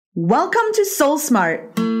Welcome to Soul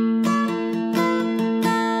Smart.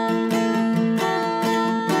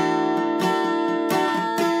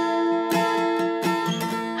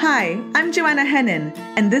 Hi, I'm Joanna Hennin,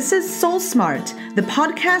 and this is Soul Smart, the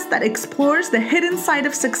podcast that explores the hidden side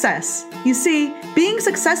of success. You see, being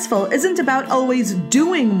successful isn't about always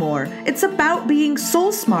doing more. It's about being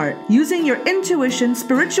soul smart, using your intuition,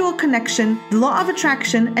 spiritual connection, the law of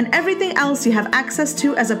attraction, and everything else you have access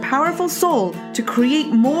to as a powerful soul to create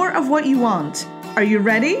more of what you want. Are you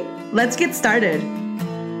ready? Let's get started.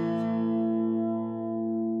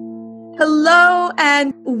 Hello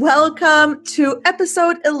and welcome to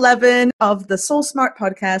episode 11 of the Soul Smart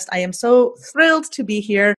podcast. I am so thrilled to be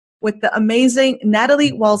here with the amazing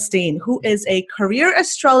Natalie Walstein, who is a career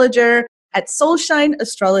astrologer at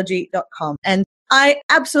soulshineastrology.com. And I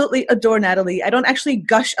absolutely adore Natalie. I don't actually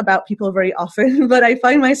gush about people very often, but I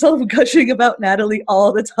find myself gushing about Natalie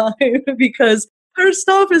all the time because her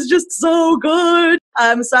stuff is just so good.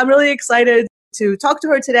 So I'm really excited to talk to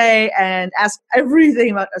her today and ask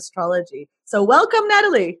everything about astrology. So welcome,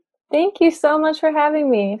 Natalie. Thank you so much for having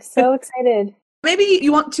me. So excited. Maybe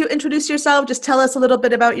you want to introduce yourself, just tell us a little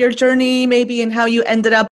bit about your journey, maybe and how you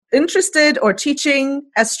ended up interested or teaching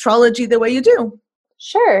astrology the way you do.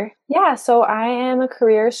 Sure. Yeah. So I am a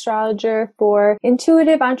career astrologer for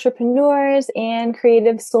intuitive entrepreneurs and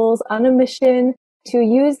creative souls on a mission to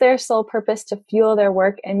use their soul purpose to fuel their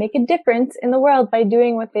work and make a difference in the world by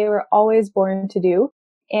doing what they were always born to do.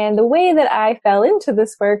 And the way that I fell into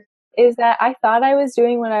this work is that I thought I was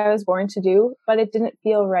doing what I was born to do, but it didn't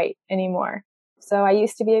feel right anymore. So I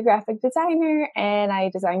used to be a graphic designer and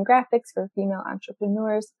I designed graphics for female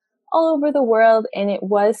entrepreneurs all over the world. And it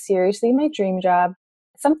was seriously my dream job.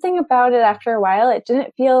 Something about it after a while, it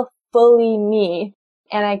didn't feel fully me.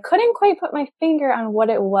 And I couldn't quite put my finger on what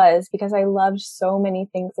it was because I loved so many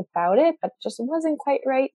things about it, but it just wasn't quite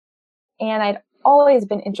right. And I'd always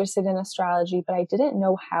been interested in astrology, but I didn't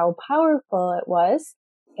know how powerful it was.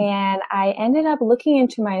 And I ended up looking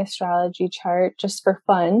into my astrology chart just for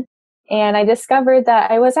fun. And I discovered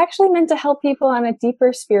that I was actually meant to help people on a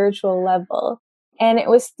deeper spiritual level. And it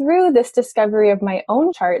was through this discovery of my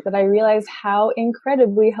own chart that I realized how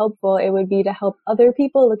incredibly helpful it would be to help other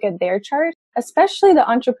people look at their chart, especially the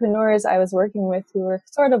entrepreneurs I was working with who were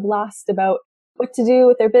sort of lost about what to do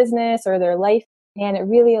with their business or their life. And it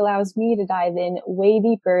really allows me to dive in way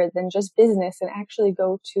deeper than just business and actually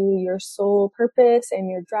go to your soul purpose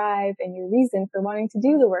and your drive and your reason for wanting to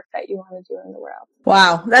do the work that you want to do in the world.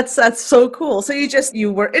 Wow, that's so cool. So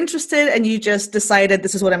you were interested and you just decided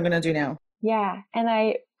this is what I'm going to do now. Yeah, and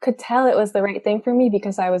I could tell it was the right thing for me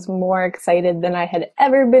because I was more excited than I had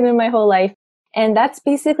ever been in my whole life. And that's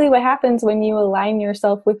basically what happens when you align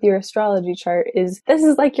yourself with your astrology chart. This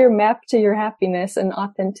is like your map to your happiness and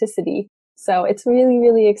authenticity. So it's really,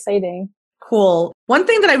 really exciting. Cool. One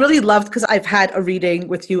thing that I really loved, because I've had a reading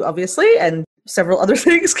with you, obviously, and several other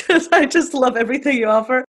things, because I just love everything you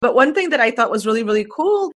offer. But one thing that I thought was really, really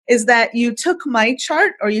cool is that you took my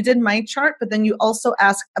chart, or you did my chart, but then you also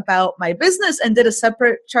asked about my business and did a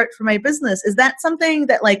separate chart for my business. Is that something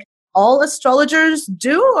that like all astrologers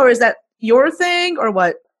do, or is that your thing, or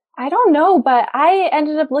what? I don't know, but I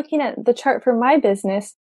ended up looking at the chart for my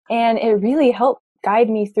business, and it really helped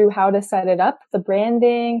guide me through how to set it up, the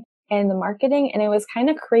branding and the marketing. And it was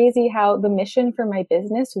kind of crazy how the mission for my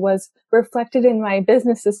business was reflected in my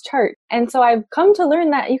business's chart. And so I've come to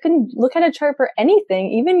learn that you can look at a chart for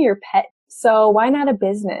anything, even your pet. So why not a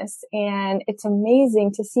business? And it's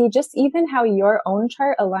amazing to see just even how your own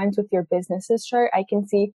chart aligns with your business's chart. I can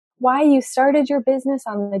see why you started your business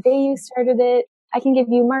on the day you started it. I can give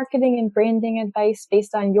you marketing and branding advice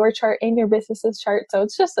based on your chart and your business's chart. So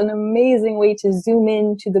it's just an amazing way to zoom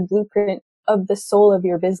in to the blueprint of the soul of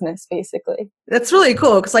your business, basically. That's really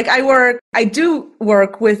cool because I do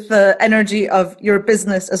work with the energy of your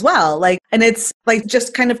business as well. And it's like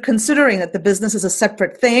just kind of considering that the business is a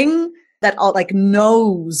separate thing that all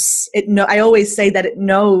knows it. I always say that it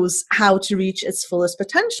knows how to reach its fullest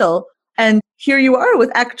potential. And here you are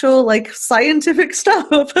with actual scientific stuff.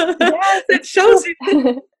 Yes, it shows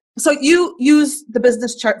you. So you use the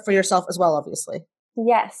business chart for yourself as well, obviously.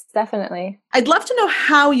 Yes, definitely. I'd love to know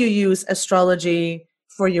how you use astrology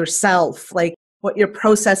for yourself, what your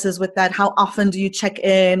process is with that. How often do you check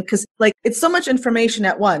in? Because it's so much information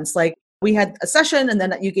at once. We had a session and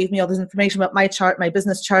then you gave me all this information about my chart, my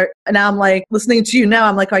business chart. And now I'm listening to you now.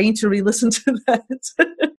 I'm I need to re-listen to that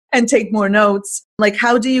and take more notes.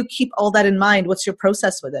 How do you keep all that in mind? What's your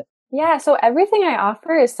process with it? Yeah, so everything I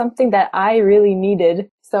offer is something that I really needed.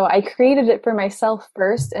 So I created it for myself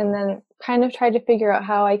first and then kind of tried to figure out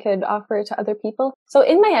how I could offer it to other people. So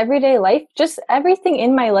in my everyday life, just everything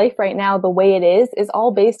in my life right now, the way it is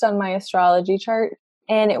all based on my astrology chart.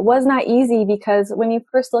 And it was not easy because when you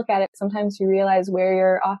first look at it, sometimes you realize where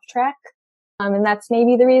you're off track. And that's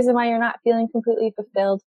maybe the reason why you're not feeling completely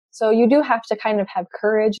fulfilled. So you do have to kind of have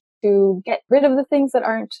courage to get rid of the things that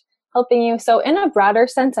aren't helping you. So in a broader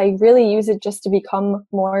sense, I really use it just to become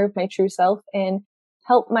more of my true self and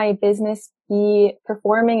help my business be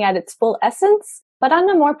performing at its full essence. But on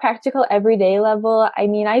a more practical everyday level, I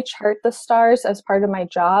mean, I chart the stars as part of my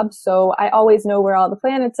job. So I always know where all the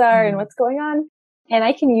planets are and what's going on. And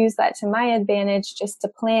I can use that to my advantage just to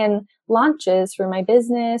plan launches for my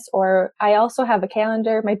business. Or I also have a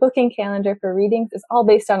calendar. My booking calendar for readings is all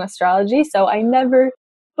based on astrology. So I never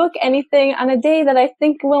book anything on a day that I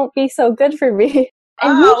think won't be so good for me.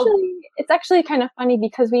 And usually it's actually kind of funny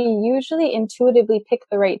because we usually intuitively pick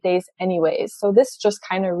the right days anyways. So this just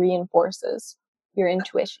kind of reinforces your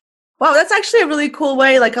intuition. Wow, that's actually a really cool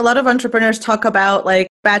way. Like a lot of entrepreneurs talk about like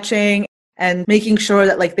batching and making sure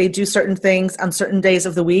that like they do certain things on certain days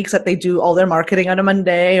of the week, so that they do all their marketing on a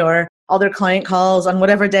Monday or all their client calls on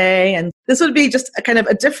whatever day. And this would be just a kind of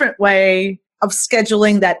a different way of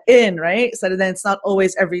scheduling that in, right? So then it's not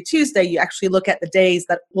always every Tuesday. You actually look at the days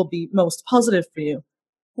that will be most positive for you.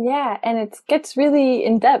 Yeah, and it gets really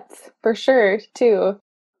in depth for sure too.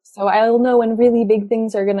 So I'll know when really big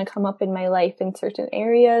things are going to come up in my life in certain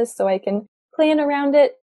areas so I can plan around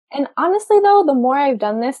it. And honestly though, the more I've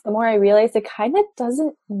done this, the more I realize it kind of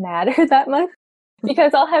doesn't matter that much,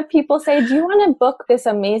 because I'll have people say, do you want to book this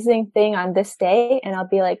amazing thing on this day? And I'll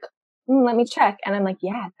be like, let me check. And I'm like,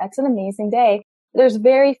 yeah, that's an amazing day. There's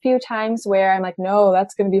very few times where I'm like, no,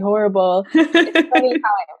 that's going to be horrible. It's funny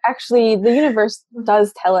how actually the universe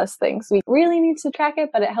does tell us things. We really need to track it,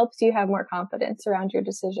 but it helps you have more confidence around your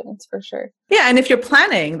decisions for sure. Yeah. And if you're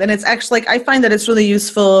planning, then it's actually like, I find that it's really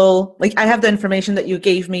useful. Like I have the information that you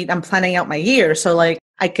gave me. I'm planning out my year. So like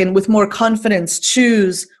I can with more confidence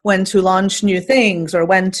choose when to launch new things or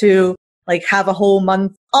when to like have a whole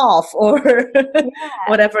month off or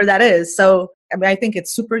whatever that is. So I mean, I think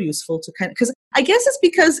it's super useful to kind of, because I guess it's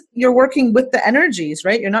because you're working with the energies,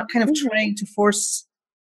 right? You're not kind of trying to force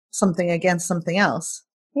something against something else.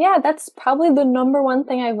 Yeah, that's probably the number one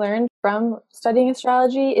thing I've learned from studying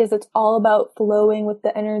astrology is it's all about flowing with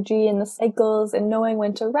the energy and the cycles and knowing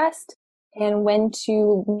when to rest and when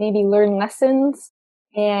to maybe learn lessons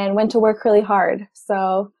and when to work really hard.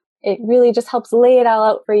 So it really just helps lay it all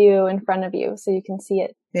out for you in front of you so you can see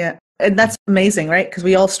it. Yeah. And that's amazing, right? Because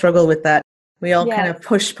we all struggle with that. We all kind of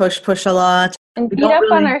push a lot. And beat up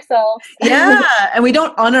on ourselves. Yeah. And we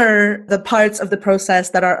don't honor the parts of the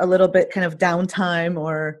process that are a little bit kind of downtime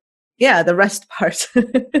or, the rest part.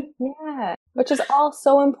 Yeah. Which is all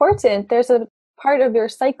so important. There's a part of your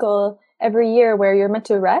cycle every year where you're meant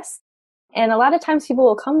to rest. And a lot of times people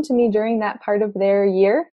will come to me during that part of their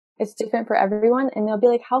year. It's different for everyone. And they'll be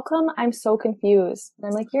like, how come I'm so confused? And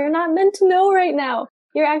I'm like, you're not meant to know right now.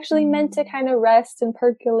 You're actually meant to kind of rest and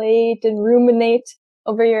percolate and ruminate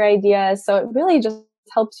over your ideas. So it really just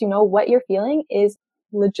helps you know what you're feeling is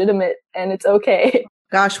legitimate and it's okay.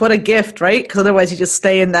 Gosh, what a gift, right? Because otherwise you just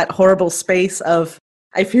stay in that horrible space of,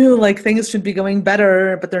 I feel like things should be going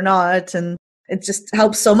better, but they're not. And it just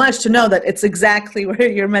helps so much to know that it's exactly where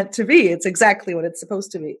you're meant to be. It's exactly what it's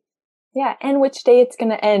supposed to be. Yeah, and which day it's going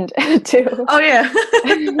to end too. Oh, yeah.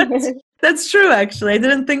 That's true, actually. I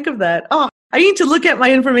didn't think of that. Oh, I need to look at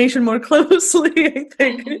my information more closely, I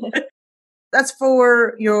think. That's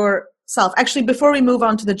for yourself. Actually, before we move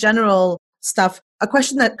on to the general stuff, a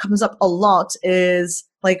question that comes up a lot is,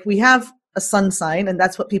 like, we have a sun sign, and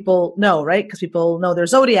that's what people know, right? Because people know their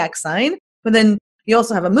zodiac sign. But then you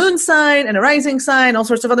also have a moon sign and a rising sign, all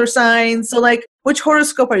sorts of other signs. So, like, which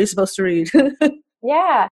horoscope are you supposed to read?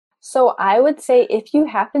 Yeah. So I would say if you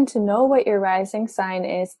happen to know what your rising sign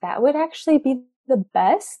is, that would actually be the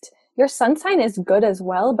best. Your sun sign is good as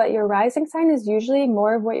well, but your rising sign is usually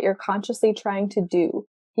more of what you're consciously trying to do,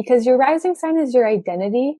 because your rising sign is your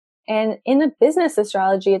identity. And in a business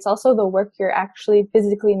astrology, it's also the work you're actually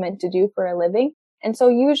physically meant to do for a living. And so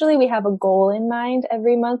usually we have a goal in mind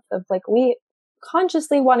every month of like, we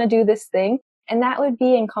consciously want to do this thing. And that would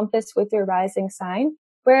be encompassed with your rising sign.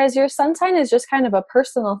 Whereas your sun sign is just kind of a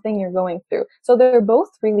personal thing you're going through. So they're both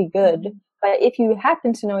really good. But if you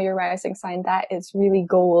happen to know your rising sign, that is really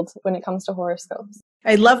gold when it comes to horoscopes.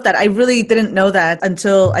 I love that. I really didn't know that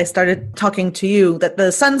until I started talking to you, that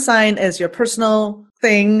the sun sign is your personal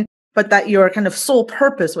thing, but that your kind of sole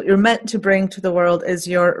purpose, what you're meant to bring to the world, is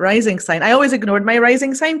your rising sign. I always ignored my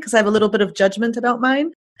rising sign because I have a little bit of judgment about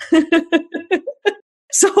mine.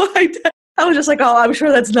 So I was just like, oh, I'm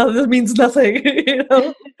sure that means nothing, you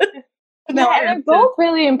know. Now Yeah, I and have they're to. both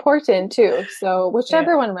really important too. So Yeah,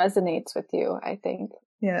 whichever one resonates with you, I think.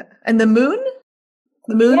 yeah. And the moon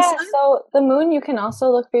Yeah, sign. so the moon, you can also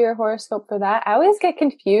look for your horoscope for that. I always get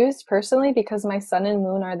confused personally because my sun and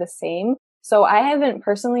moon are the same. So I haven't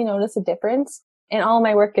personally noticed a difference. And all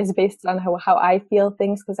my work is based on how I feel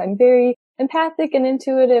things because I'm very empathic and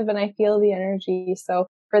intuitive and I feel the energy. So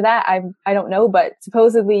for that, I don't know, but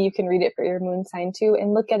supposedly you can read it for your moon sign too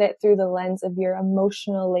and look at it through the lens of your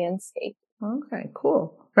emotional landscape. Okay,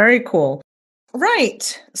 cool. Very cool.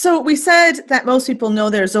 Right. So we said that most people know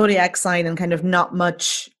their zodiac sign and kind of not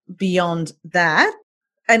much beyond that.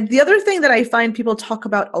 And the other thing that I find people talk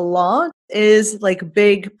about a lot is like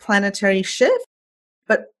big planetary shift,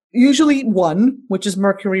 but usually one, which is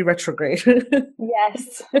Mercury retrograde.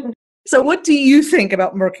 Yes. So what do you think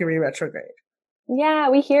about Mercury retrograde? Yeah,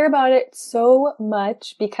 we hear about it so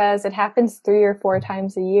much because it happens 3 or 4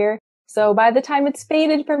 times a year. So by the time it's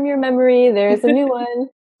faded from your memory, there's a new one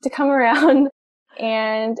to come around.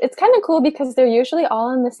 And it's kind of cool because they're usually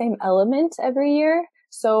all in the same element every year.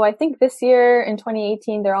 So I think this year in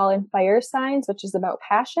 2018, they're all in fire signs, which is about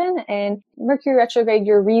passion. And Mercury retrograde,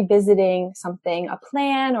 you're revisiting something, a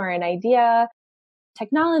plan or an idea,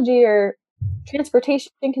 technology or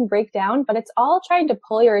transportation can break down, but it's all trying to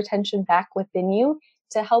pull your attention back within you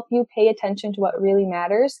to help you pay attention to what really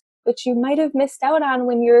matters, which you might have missed out on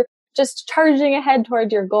when you're just charging ahead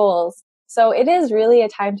toward your goals. So it is really a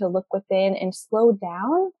time to look within and slow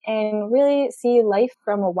down and really see life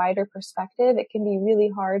from a wider perspective. It can be really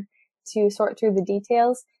hard to sort through the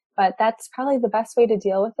details, but that's probably the best way to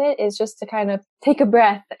deal with it is just to kind of take a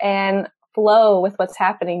breath and flow with what's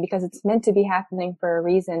happening because it's meant to be happening for a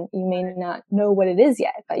reason. You may not know what it is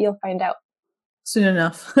yet, but you'll find out Soon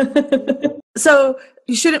enough. So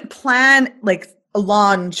you shouldn't plan like a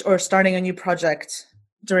launch or starting a new project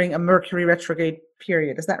during a Mercury retrograde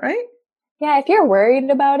period. Is that right? Yeah, if you're worried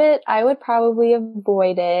about it, I would probably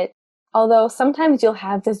avoid it. Although sometimes you'll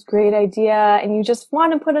have this great idea and you just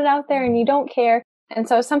want to put it out there and you don't care. And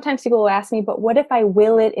so sometimes people will ask me, but what if I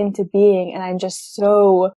will it into being and I'm just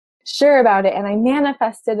so sure about it and I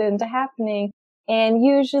manifest it into happening? And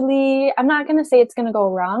usually, I'm not going to say it's going to go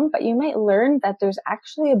wrong, but you might learn that there's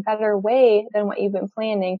actually a better way than what you've been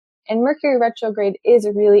planning. And Mercury retrograde is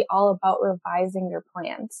really all about revising your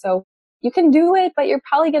plans. So you can do it, but you're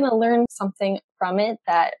probably going to learn something from it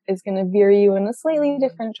that is going to veer you in a slightly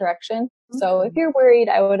different direction. So if you're worried,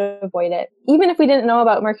 I would avoid it. Even if we didn't know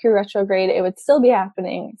about Mercury retrograde, it would still be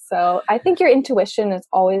happening. So I think your intuition is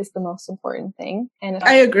always the most important thing. And it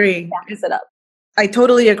I agree. backs it up. I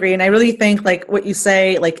totally agree. And I really think like what you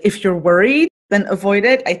say, like if you're worried, then avoid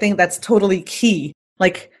it. I think that's totally key.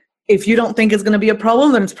 Like if you don't think it's going to be a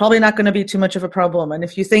problem, then it's probably not going to be too much of a problem. And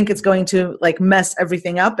if you think it's going to like mess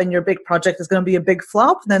everything up and your big project is going to be a big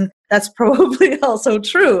flop, then that's probably also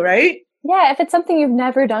true, right? Yeah, if it's something you've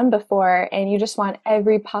never done before and you just want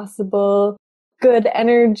every possible good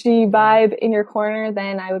energy vibe in your corner,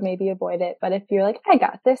 then I would maybe avoid it. But if you're like, I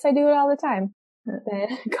got this, I do it all the time,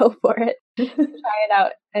 then go for it. Try it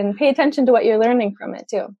out and pay attention to what you're learning from it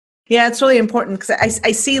too. Yeah, it's really important because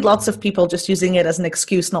I see lots of people just using it as an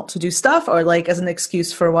excuse not to do stuff or like as an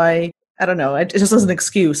excuse for why, I don't know, it's just as an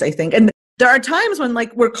excuse, I think. And there are times when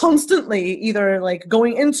like we're constantly either like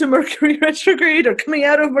going into Mercury retrograde or coming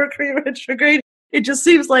out of Mercury retrograde. It just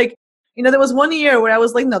seems like, you know, there was one year where I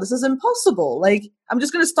was like, no, this is impossible. Like, I'm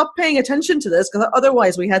just going to stop paying attention to this because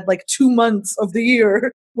otherwise we had like 2 months of the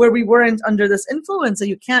year where we weren't under this influence. And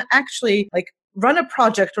you can't actually like run a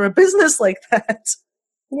project or a business like that.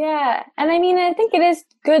 Yeah. And I mean, I think it is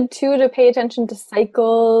good too to pay attention to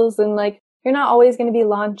cycles and like, you're not always going to be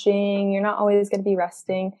launching. You're not always going to be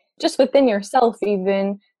resting just within yourself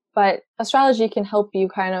even, but astrology can help you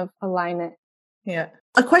kind of align it. Yeah.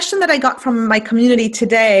 A question that I got from my community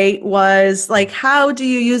today was like, how do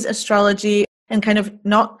you use astrology and kind of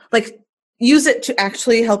not like use it to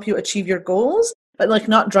actually help you achieve your goals, but like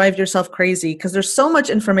not drive yourself crazy? Because there's so much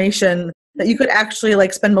information that you could actually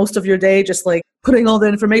like spend most of your day just like putting all the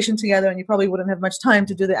information together and you probably wouldn't have much time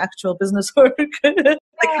to do the actual business work. Like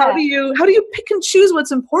Yeah. how do you pick and choose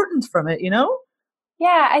what's important from it, you know?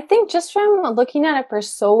 Yeah, I think just from looking at it for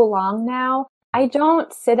so long now, I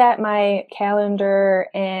don't sit at my calendar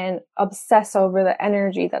and obsess over the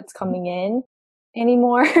energy that's coming in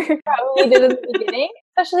anymore. Probably did in the beginning,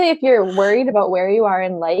 especially if you're worried about where you are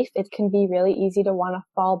in life. It can be really easy to want to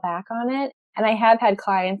fall back on it. And I have had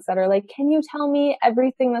clients that are like, can you tell me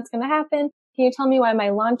everything that's going to happen? Can you tell me why my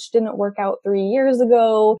launch didn't work out 3 years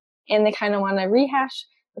ago? And they kind of want to rehash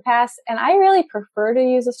the past. And I really prefer to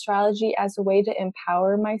use astrology as a way to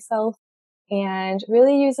empower myself and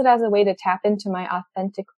really use it as a way to tap into my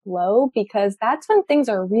authentic flow, because that's when things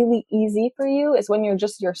are really easy for you, is when you're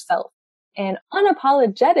just yourself and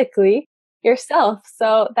unapologetically yourself.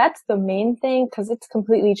 So that's the main thing, because it's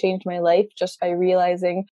completely changed my life just by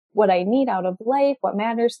realizing what I need out of life, what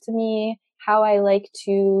matters to me, how I like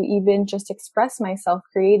to even just express myself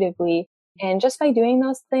creatively. And just by doing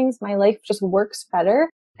those things, my life just works better.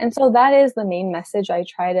 And so that is the main message I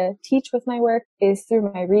try to teach with my work, is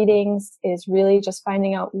through my readings, is really just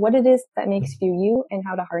finding out what it is that makes you you and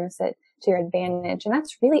how to harness it to your advantage. And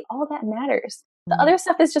that's really all that matters. The other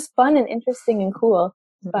stuff is just fun and interesting and cool,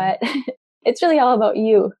 but it's really all about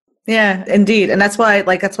you. Yeah, indeed. And that's why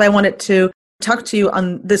I wanted to talk to you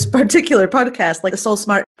on this particular podcast, like the Soul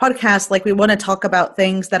Smart podcast. Like, we want to talk about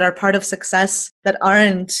things that are part of success, that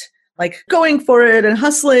aren't like going for it and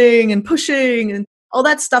hustling and pushing and all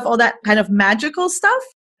that stuff, all that kind of magical stuff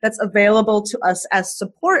that's available to us as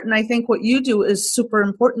support. And I think what you do is super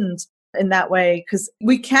important in that way, because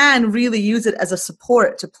we can really use it as a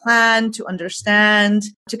support to plan, to understand,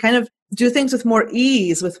 to kind of do things with more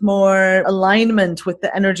ease, with more alignment with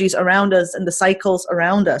the energies around us and the cycles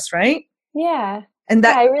around us, right? Yeah. And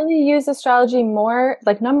that I really use astrology more.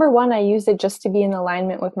 Like, number one, I use it just to be in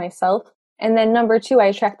alignment with myself. And then number two,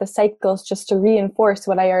 I track the cycles just to reinforce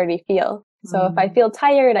what I already feel. So if I feel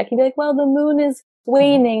tired, I can be like, well, the moon is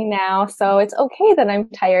waning now, so it's okay that I'm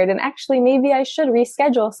tired. And actually, maybe I should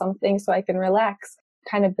reschedule something so I can relax,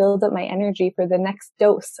 kind of build up my energy for the next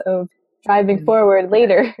dose of driving forward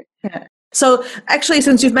later. Yeah. So actually,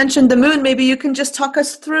 since you've mentioned the moon, maybe you can just talk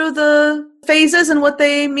us through the phases and what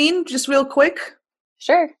they mean, just real quick.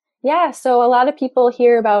 Sure. Yeah. So a lot of people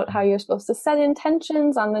hear about how you're supposed to set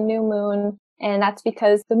intentions on the new moon. And that's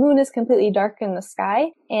because the moon is completely dark in the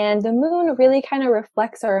sky. And the moon really kind of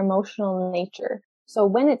reflects our emotional nature. So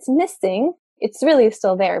when it's missing, it's really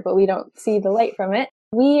still there, but we don't see the light from it.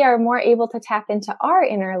 We are more able to tap into our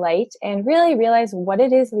inner light and really realize what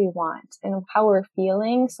it is we want and how we're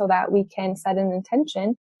feeling, so that we can set an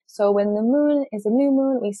intention. So when the moon is a new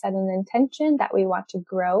moon, we set an intention that we want to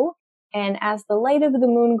grow. And as the light of the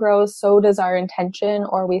moon grows, so does our intention,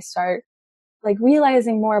 or we start like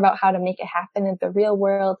realizing more about how to make it happen in the real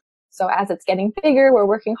world. So as it's getting bigger, we're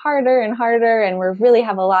working harder and harder, and we really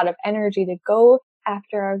have a lot of energy to go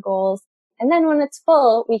after our goals. And then when it's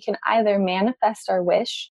full, we can either manifest our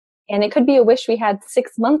wish, and it could be a wish we had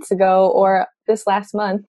 6 months ago or this last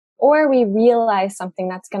month, or we realize something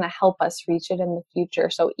that's going to help us reach it in the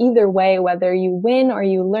future. So either way, whether you win or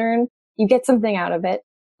you learn, you get something out of it.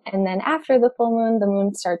 And then after the full moon, the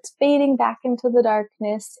moon starts fading back into the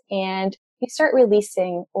darkness, and you start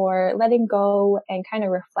releasing or letting go and kind of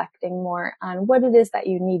reflecting more on what it is that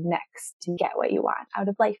you need next to get what you want out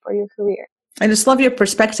of life or your career. I just love your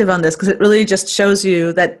perspective on this, because it really just shows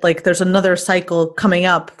you that like there's another cycle coming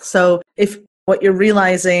up. So if what you're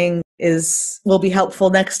realizing will be helpful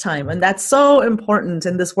next time, and that's so important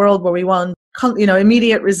in this world where we want,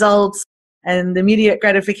 immediate results and immediate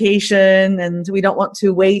gratification, and we don't want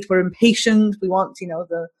to wait. We're impatient. We want,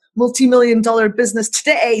 the multi-million-dollar business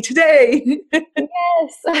today.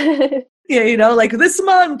 Yes. Yeah, like this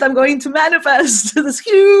month I'm going to manifest this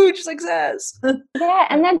huge success. Yeah,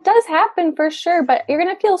 and that does happen for sure, but you're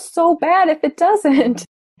going to feel so bad if it doesn't.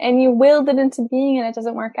 And you willed it into being and it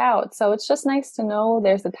doesn't work out. So it's just nice to know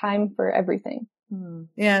there's a time for everything.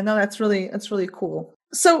 Yeah, no, that's really cool.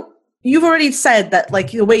 So you've already said that like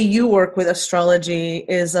the way you work with astrology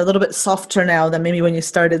is a little bit softer now than maybe when you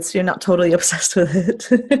started, so you're not totally obsessed with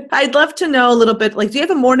it. I'd love to know a little bit, like, do you have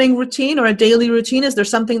a morning routine or a daily routine? Is there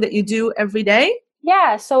something that you do every day?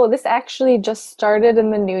 Yeah, so this actually just started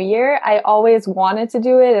in the new year. I always wanted to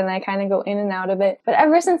do it and I kind of go in and out of it. But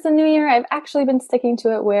ever since the new year, I've actually been sticking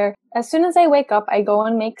to it, where as soon as I wake up, I go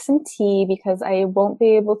and make some tea, because I won't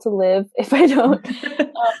be able to live if I don't.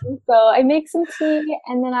 So I make some tea,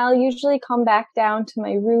 and then I'll usually come back down to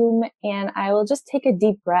my room and I will just take a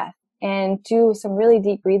deep breath and do some really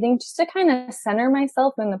deep breathing, just to kind of center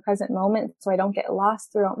myself in the present moment so I don't get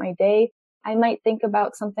lost throughout my day. I might think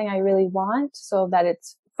about something I really want so that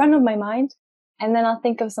it's front of my mind. And then I'll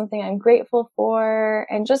think of something I'm grateful for,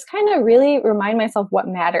 and just kind of really remind myself what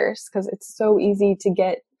matters, because it's so easy to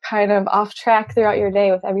get kind of off track throughout your day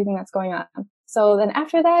with everything that's going on. So then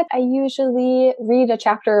after that, I usually read a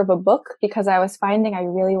chapter of a book, because I was finding I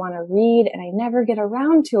really want to read and I never get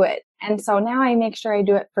around to it. And so now I make sure I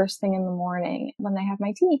do it first thing in the morning when I have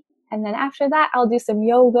my tea. And then after that, I'll do some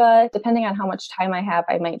yoga. Depending on how much time I have,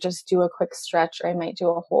 I might just do a quick stretch, or I might do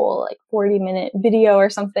a whole 40-minute video or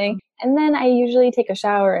something. And then I usually take a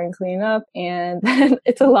shower and clean up, and then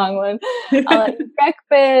it's a long one. I'll eat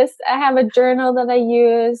breakfast. I have a journal that I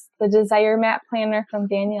use, the Desire Map Planner from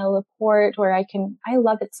Danielle Laporte, where I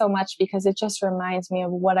love it so much because it just reminds me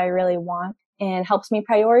of what I really want and helps me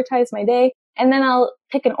prioritize my day. And then I'll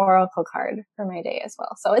pick an oracle card for my day as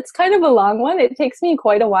well. So it's kind of a long one. It takes me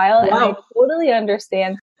quite a while. Wow. And I totally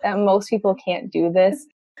understand that most people can't do this.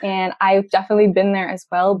 And I've definitely been there as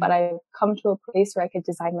well, but I've come to a place where I could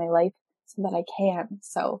design my life so that I can.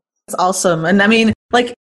 So it's awesome. And I mean,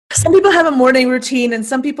 some people have a morning routine, and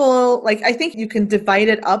some people, I think you can divide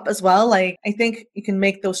it up as well. I think you can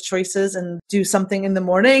make those choices and do something in the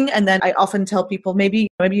morning. And then I often tell people, maybe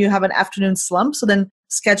you have an afternoon slump. So then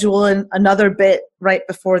schedule in another bit right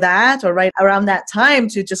before that or right around that time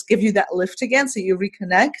to just give you that lift again, so you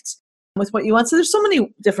reconnect with what you want. So there's so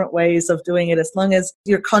many different ways of doing it. As long as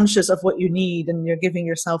you're conscious of what you need and you're giving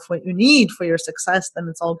yourself what you need for your success, then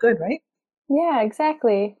it's all good, right? Yeah,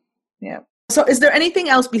 exactly. Yeah. So is there anything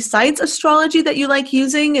else besides astrology that you like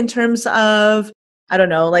using in terms of, I don't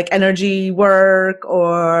know, energy work,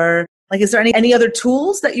 or is there any other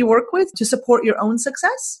tools that you work with to support your own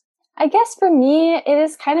success? I guess for me,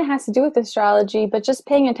 it has to do with astrology, but just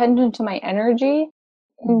paying attention to my energy.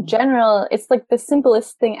 In general, it's the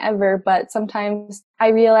simplest thing ever, but sometimes I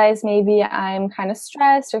realize maybe I'm kind of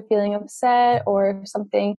stressed or feeling upset or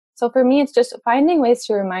something. So for me, it's just finding ways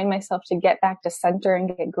to remind myself to get back to center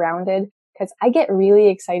and get grounded, because I get really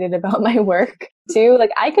excited about my work too.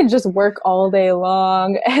 I could just work all day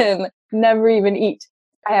long and never even eat.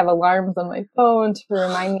 I have alarms on my phone to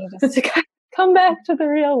remind me just to come back to the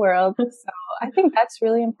real world. So I think that's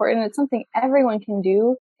really important. It's something everyone can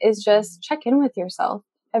do, is just check in with yourself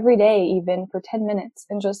every day, even for 10 minutes,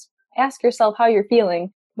 and just ask yourself how you're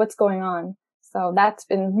feeling, what's going on. So that's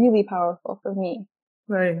been really powerful for me.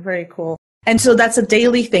 Very, very cool. And so that's a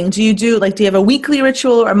daily thing. Do you have a weekly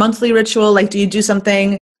ritual or a monthly ritual? Do you do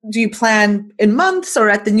something? Do you plan in months or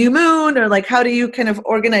at the new moon, or how do you kind of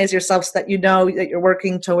organize yourself so that you know that you're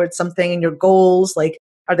working towards something and your goals?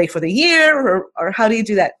 Are they for the year, or how do you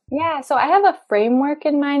do that? Yeah, so I have a framework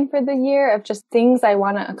in mind for the year of just things I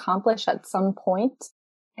want to accomplish at some point.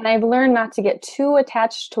 And I've learned not to get too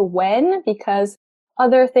attached to when, because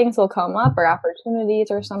other things will come up or opportunities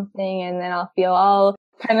or something, and then I'll feel all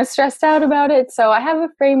kind of stressed out about it. So I have a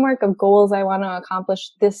framework of goals I want to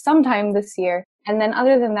accomplish sometime this year. And then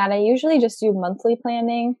other than that, I usually just do monthly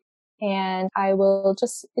planning. And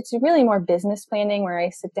it's really more business planning, where I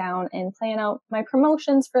sit down and plan out my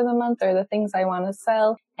promotions for the month or the things I want to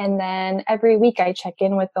sell. And then every week I check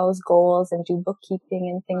in with those goals and do bookkeeping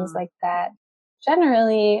and things like that.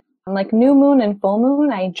 Generally, new moon and full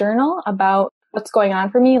moon, I journal about what's going on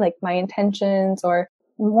for me, my intentions or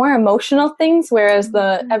more emotional things, whereas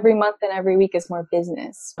the every month and every week is more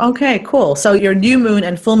business. Okay, cool. So your new moon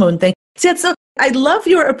and full moon thing. See, I love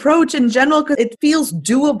your approach in general, because it feels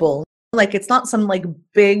doable. It's not some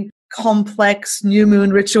big complex new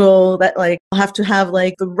moon ritual that I'll have to have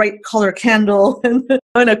the right color candle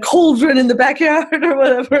and a cauldron in the backyard or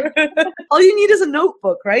whatever. All you need is a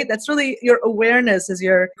notebook, right? That's really, your awareness is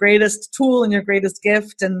your greatest tool and your greatest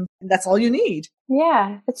gift, and that's all you need.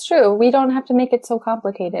 Yeah, it's true. We don't have to make it so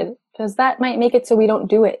complicated, because that might make it so we don't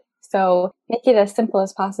do it. So make it as simple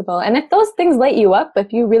as possible. And if those things light you up,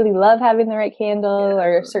 if you really love having the right candle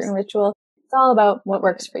or a certain ritual, it's all about what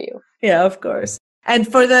works for you. Yeah, of course. And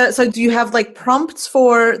so do you have prompts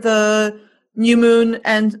for the new moon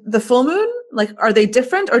and the full moon? Are they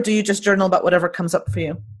different, or do you just journal about whatever comes up for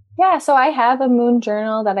you? Yeah, so I have a moon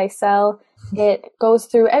journal that I sell. It goes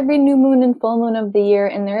through every new moon and full moon of the year,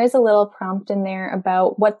 and there is a little prompt in there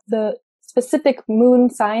about what the specific moon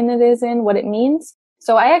sign it is in, what it means.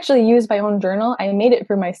 So I actually use my own journal. I made it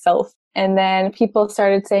for myself. And then people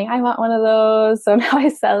started saying, I want one of those. So now I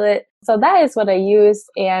sell it. So that is what I use.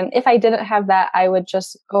 And if I didn't have that, I would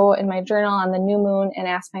just go in my journal on the new moon and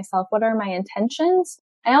ask myself, what are my intentions?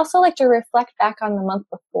 I also like to reflect back on the month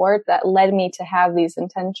before that led me to have these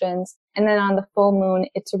intentions. And then on the full moon,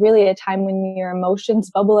 it's really a time when your emotions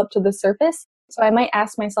bubble up to the surface. So I might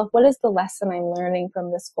ask myself, what is the lesson I'm learning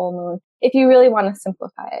from this full moon? If you really want to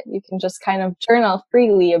simplify it, you can just kind of journal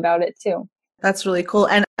freely about it too. That's really cool.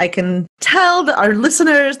 And I can tell our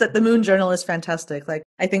listeners that the Moon Journal is fantastic.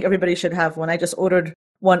 I think everybody should have one. I just ordered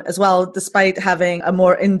one as well, despite having a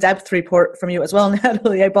more in-depth report from you as well,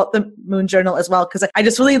 Natalie. I bought the Moon Journal as well, because I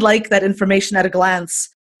just really like that information at a glance.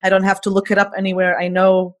 I don't have to look it up anywhere. I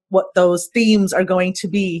know what those themes are going to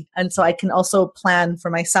be. And so I can also plan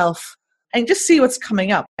for myself and just see what's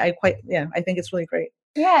coming up. I think it's really great.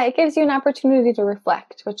 Yeah, it gives you an opportunity to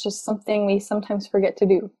reflect, which is something we sometimes forget to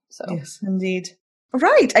do. So yes, indeed.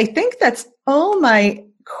 Right. I think that's all my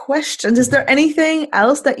questions. Is there anything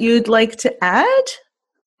else that you'd like to add?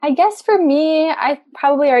 I guess for me, I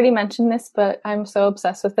probably already mentioned this, but I'm so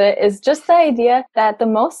obsessed with it, is just the idea that the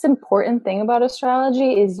most important thing about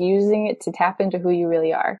astrology is using it to tap into who you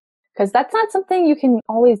really are. Because that's not something you can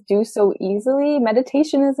always do so easily.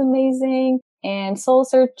 Meditation is amazing and soul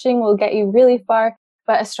searching will get you really far,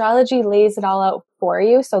 but astrology lays it all out for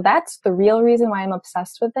you. So that's the real reason why I'm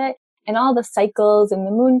obsessed with it. And all the cycles and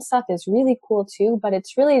the moon stuff is really cool too, but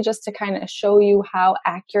it's really just to kind of show you how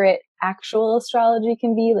accurate actual astrology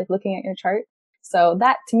can be, like looking at your chart. So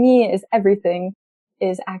that to me is everything,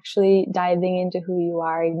 is actually diving into who you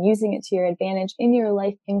are and using it to your advantage in your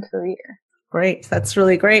life and career. Great. That's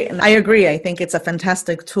really great. And I agree. I think it's a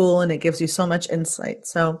fantastic tool and it gives you so much insight.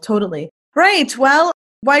 So totally. Right. Well,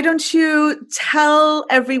 why don't you tell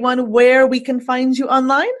everyone where we can find you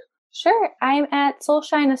online? Sure. I'm at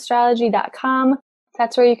soulshineastrology.com.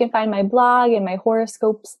 That's where you can find my blog and my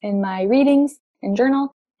horoscopes and my readings and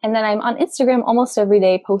journal. And then I'm on Instagram almost every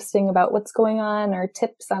day posting about what's going on or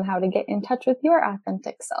tips on how to get in touch with your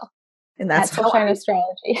authentic self. And that's at Soulshine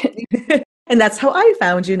Astrology. And that's how I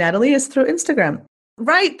found you, Natalie, is through Instagram.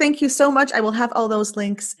 Right. Thank you so much. I will have all those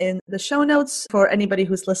links in the show notes for anybody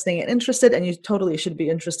who's listening and interested, and you totally should be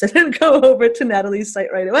interested and go over to Natalie's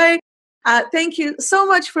site right away. Thank you so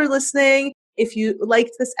much for listening. If you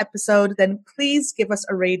liked this episode, then please give us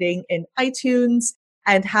a rating in iTunes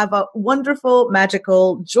and have a wonderful,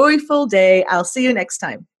 magical, joyful day. I'll see you next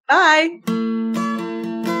time. Bye.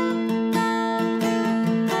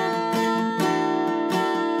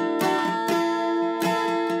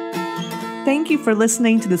 Thank you for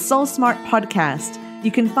listening to the Soul Smart podcast. You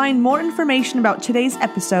can find more information about today's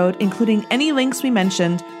episode, including any links we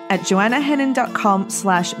mentioned, at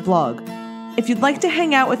joannahennon.com/blog. If you'd like to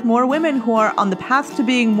hang out with more women who are on the path to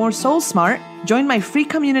being more soul smart, join my free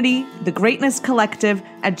community, The Greatness Collective,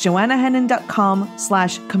 at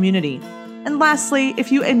joannahennon.com/community. And lastly,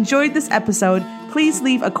 if you enjoyed this episode, please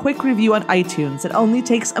leave a quick review on iTunes. It only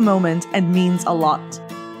takes a moment and means a lot.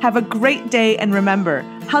 Have a great day, and remember,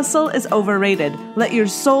 hustle is overrated. Let your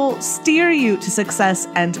soul steer you to success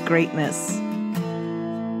and greatness.